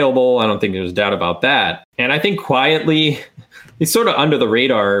reliever available. I don't think there's a doubt about that. And I think quietly, he's sort of under the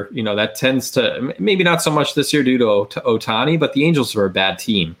radar. That tends to, maybe not so much this year due to Ohtani, but the Angels are a bad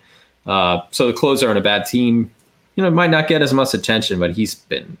team. So the closer on a bad team, might not get as much attention, but he's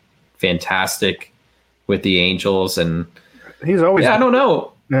been fantastic with the Angels. And he's always, I don't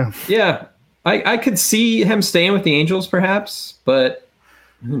know. Yeah. Yeah. I could see him staying with the Angels perhaps, but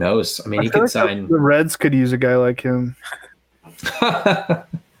who knows? I mean, he could sign. The Reds could use a guy like him. The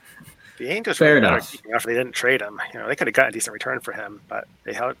Angels fair enough. After they didn't trade him, they could have gotten a decent return for him, but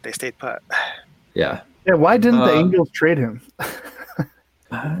they stayed put. Yeah. Yeah. Why didn't the Angels trade him?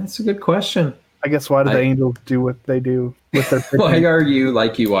 That's a good question. I guess why do the Angels do what they do with their pitching? Why are you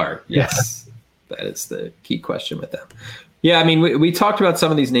like you are? Yes. Yeah. That is the key question with them. Yeah, I mean, we talked about some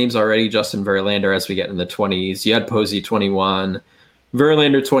of these names already. Justin Verlander as we get in the 20s. You had Posey 21,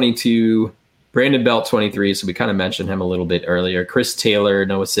 Verlander 22, Brandon Belt 23, so we kind of mentioned him a little bit earlier. Chris Taylor,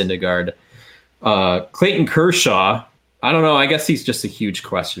 Noah Syndergaard. Clayton Kershaw, I don't know. I guess he's just a huge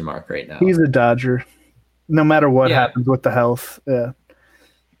question mark right now. He's a Dodger. No matter what happens with the health. Yeah.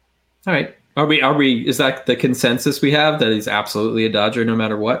 All right. Are we? Is that the consensus we have, that he's absolutely a Dodger no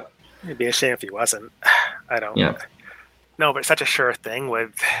matter what? It'd be a shame if he wasn't. I don't. Yeah. No, but it's such a sure thing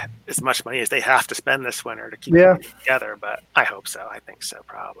with as much money as they have to spend this winter to keep it together. But I hope so. I think so,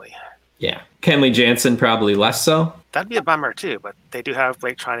 probably. Yeah. Kenley Jansen, probably less so. That'd be a bummer, too. But they do have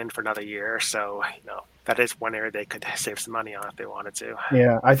Blake Treinen for another year. So, that is one area they could save some money on if they wanted to.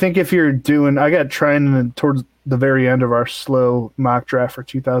 Yeah, I think if you're doing – I got Treinen towards the very end of our slow mock draft for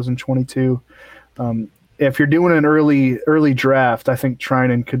 2022. If you're doing an early draft, I think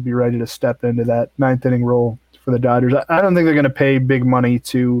Treinen could be ready to step into that ninth inning role for the Dodgers. I don't think they're going to pay big money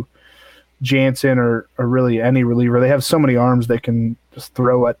to Jansen or really any reliever. They have so many arms they can just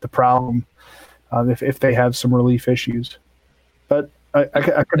throw at the problem if they have some relief issues. But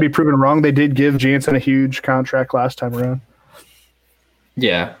I could be proven wrong. They did give Jansen a huge contract last time around.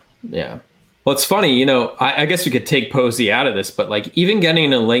 Yeah. Well, it's funny, I guess we could take Posey out of this, but like even getting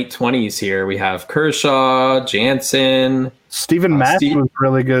in the late 20s here, we have Kershaw, Jansen. Steven Matz was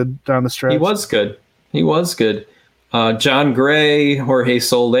really good down the stretch. He was good. John Gray, Jorge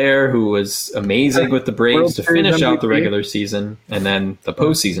Soler, who was amazing with the Braves to finish out the regular season, and then the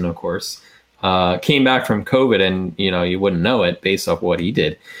postseason, of course. Came back from COVID, and you wouldn't know it based off what he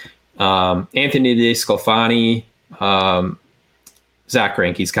did. Anthony DeSclafani, Zach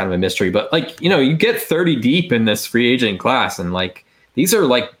Greinke's kind of a mystery, but you get 30 deep in this free agent class, and these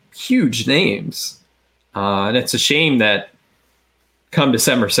are huge names, and it's a shame that come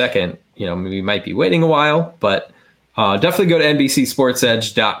December 2nd, we might be waiting a while, but definitely go to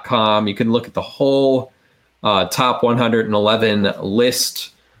NBCSportsEdge.com. You can look at the whole top 111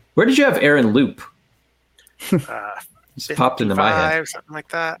 list. Where did you have Aaron Loop? Just popped into my head. Something like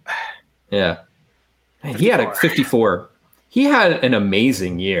that. Yeah. Man, he had a 54. He had an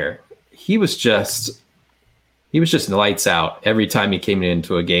amazing year. He was just lights out every time he came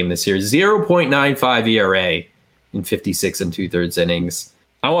into a game this year. 0.95 ERA in 56 and 2/3 innings.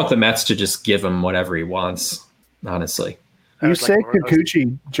 I want the Mets to just give him whatever he wants, honestly. You say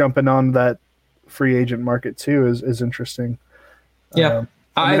Kikuchi jumping on that free agent market too is interesting. Yeah.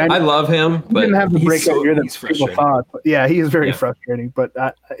 I love him, but he didn't have the breakout year that people thought. But yeah, he is very frustrating, but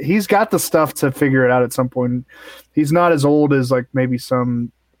he's got the stuff to figure it out at some point. He's not as old as maybe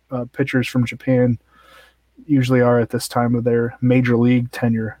some pitchers from Japan usually are at this time of their major league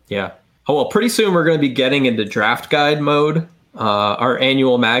tenure. Yeah. Oh, well, pretty soon we're going to be getting into draft guide mode. Our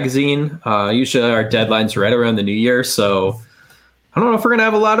annual magazine. Usually our deadline's right around the new year, so I don't know if we're going to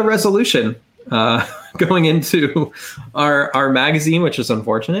have a lot of resolution going into our magazine, which is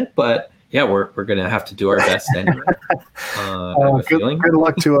unfortunate, but yeah, we're going to have to do our best anyway. Good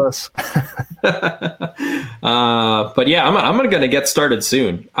luck to us. But yeah, I'm going to get started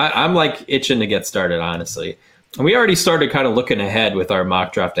soon. I'm itching to get started, honestly. And we already started kind of looking ahead with our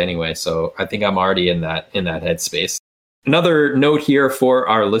mock draft anyway, so I think I'm already in that headspace. Another note here for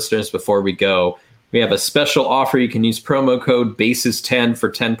our listeners before we go. We have a special offer. You can use promo code BASES10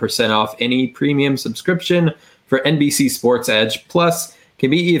 for 10% off any premium subscription for NBC Sports Edge. Plus,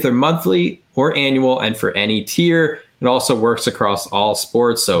 can be either monthly or annual, and for any tier. It also works across all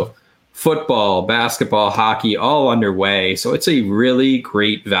sports. So football, basketball, hockey, all underway. So it's a really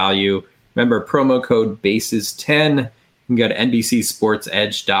great value. Remember, promo code BASES10. You can go to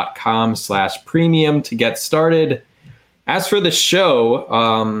NBCSportsEdge.com/premium to get started. As for the show,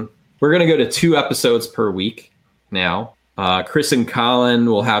 we're going to go to 2 episodes per week now. Chris and Colin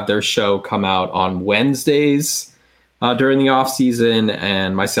will have their show come out on Wednesdays during the off season,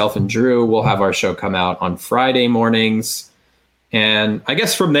 and myself and Drew will have our show come out on Friday mornings. And I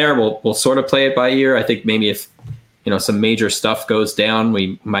guess from there we'll sort of play it by ear. I think maybe if some major stuff goes down,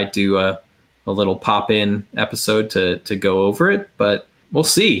 we might do a little episode to go over it, but we'll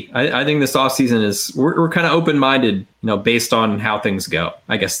see. I think this off season we're kind of open-minded, based on how things go,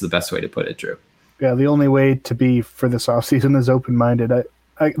 I guess is the best way to put it, Drew. Yeah, the only way to be for this off season is open-minded.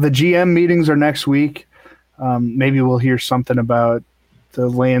 The GM meetings are next week. Maybe we'll hear something about the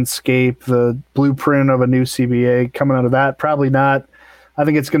landscape, the blueprint of a new CBA coming out of that. Probably not. I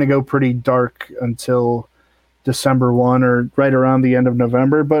think it's going to go pretty dark until December 1 or right around the end of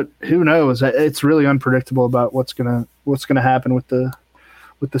November, but who knows? It's really unpredictable about what's going to happen with the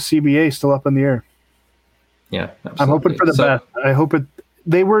CBA still up in the air. Yeah, absolutely. I'm hoping for the best. I hope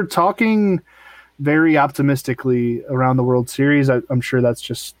they were talking very optimistically around the World Series. I'm sure that's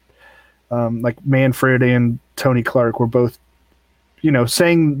just Manfred and Tony Clark were both,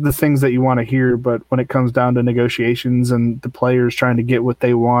 saying the things that you want to hear, but when it comes down to negotiations and the players trying to get what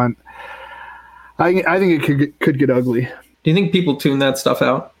they want, I think it could get ugly. Do you think people tune that stuff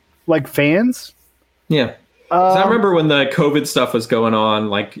out? Like fans? Yeah. I remember when the COVID stuff was going on,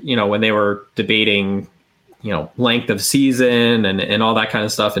 when they were debating, length of season and all that kind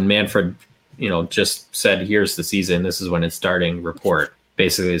of stuff. And Manfred, just said, here's the season, this is when it's starting, report.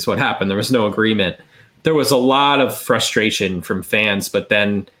 Basically is what happened. There was no agreement. There was a lot of frustration from fans, but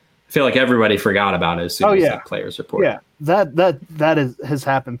then I feel like everybody forgot about it as soon as the players report. Yeah, that has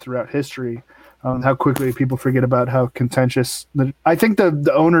happened throughout history. How quickly people forget about how contentious. I think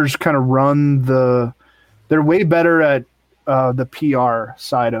the owners kind of run they're way better at the PR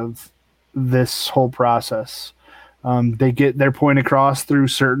side of this whole process. They get their point across through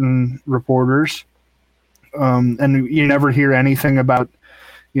certain reporters, and you never hear anything about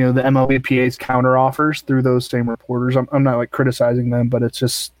the MLBPA's counter offers through those same reporters. I'm not like criticizing them, but it's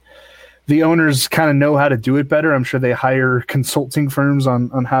just the owners kind of know how to do it better. I'm sure they hire consulting firms on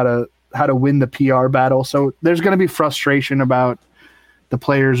how to win the PR battle. So there's going to be frustration about the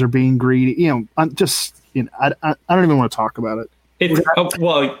players are being greedy. I don't even want to talk about it.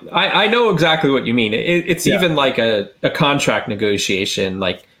 Well, I know exactly what you mean. It's even like a contract negotiation.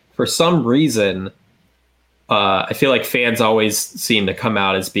 Like for some reason, I feel like fans always seem to come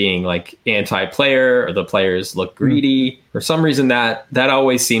out as being like anti-player, or the players look greedy. For some reason, that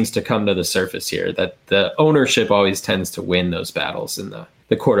always seems to come to the surface here, that the ownership always tends to win those battles in the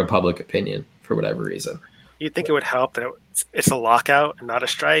court of public opinion for whatever reason. You'd think it would help that it's a lockout and not a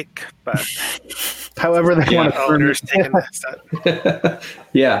strike, but however they want to owners taking that.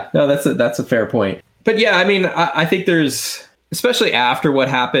 Yeah, no, that's a fair point. But yeah, I mean, I think there's, especially after what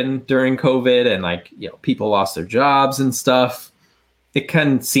happened during COVID and people lost their jobs and stuff, it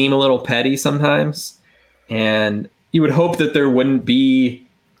can seem a little petty sometimes. And you would hope that there wouldn't be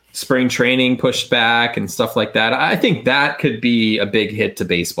spring training pushed back and stuff like that. I think that could be a big hit to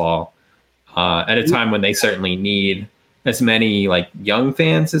baseball at a time when they certainly need as many young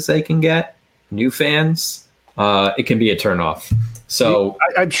fans as they can get, new fans. It can be a turnoff. So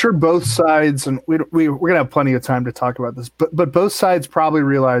I'm sure both sides, and we're going to have plenty of time to talk about this, but both sides probably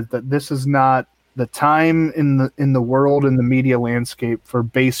realize that this is not the time in the world, in the media landscape, for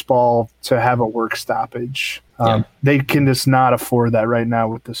baseball to have a work stoppage. They can just not afford that right now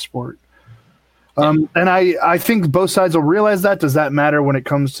with this sport. And I think both sides will realize that. Does that matter when it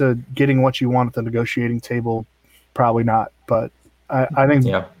comes to getting what you want at the negotiating table? Probably not. But I think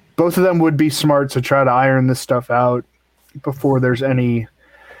both of them would be smart to try to iron this stuff out before there's any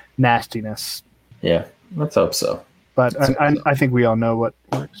nastiness. Yeah, let's hope so. But I think we all know what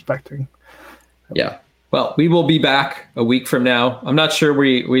we're expecting. Yeah. Well, we will be back a week from now. I'm not sure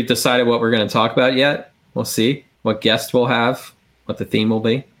we've decided what we're going to talk about yet. We'll see what guest we'll have, what the theme will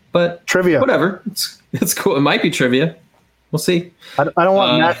be. But trivia, whatever. It's cool. It might be trivia. We'll see. I don't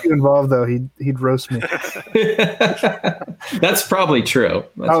want Matthew involved, though. He'd roast me. That's probably true.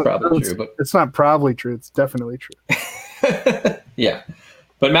 True. But it's not probably true. It's definitely true. Yeah.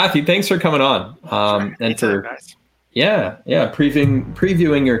 But Matthew, thanks for coming on. Sure. And for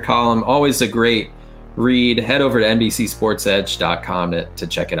previewing your column. Always a great read. Head over to NBCSportsEdge.com to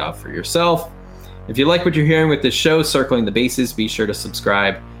check it out for yourself. If you like what you're hearing with this show, Circling the Bases, be sure to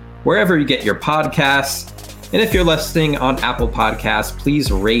subscribe wherever you get your podcasts. And if you're listening on Apple Podcasts,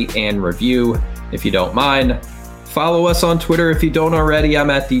 please rate and review if you don't mind. Follow us on Twitter if you don't already. I'm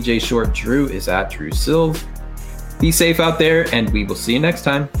at DJ Short. Drew is at Drew Silv. Be safe out there, and we will see you next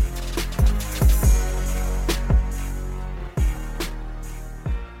time.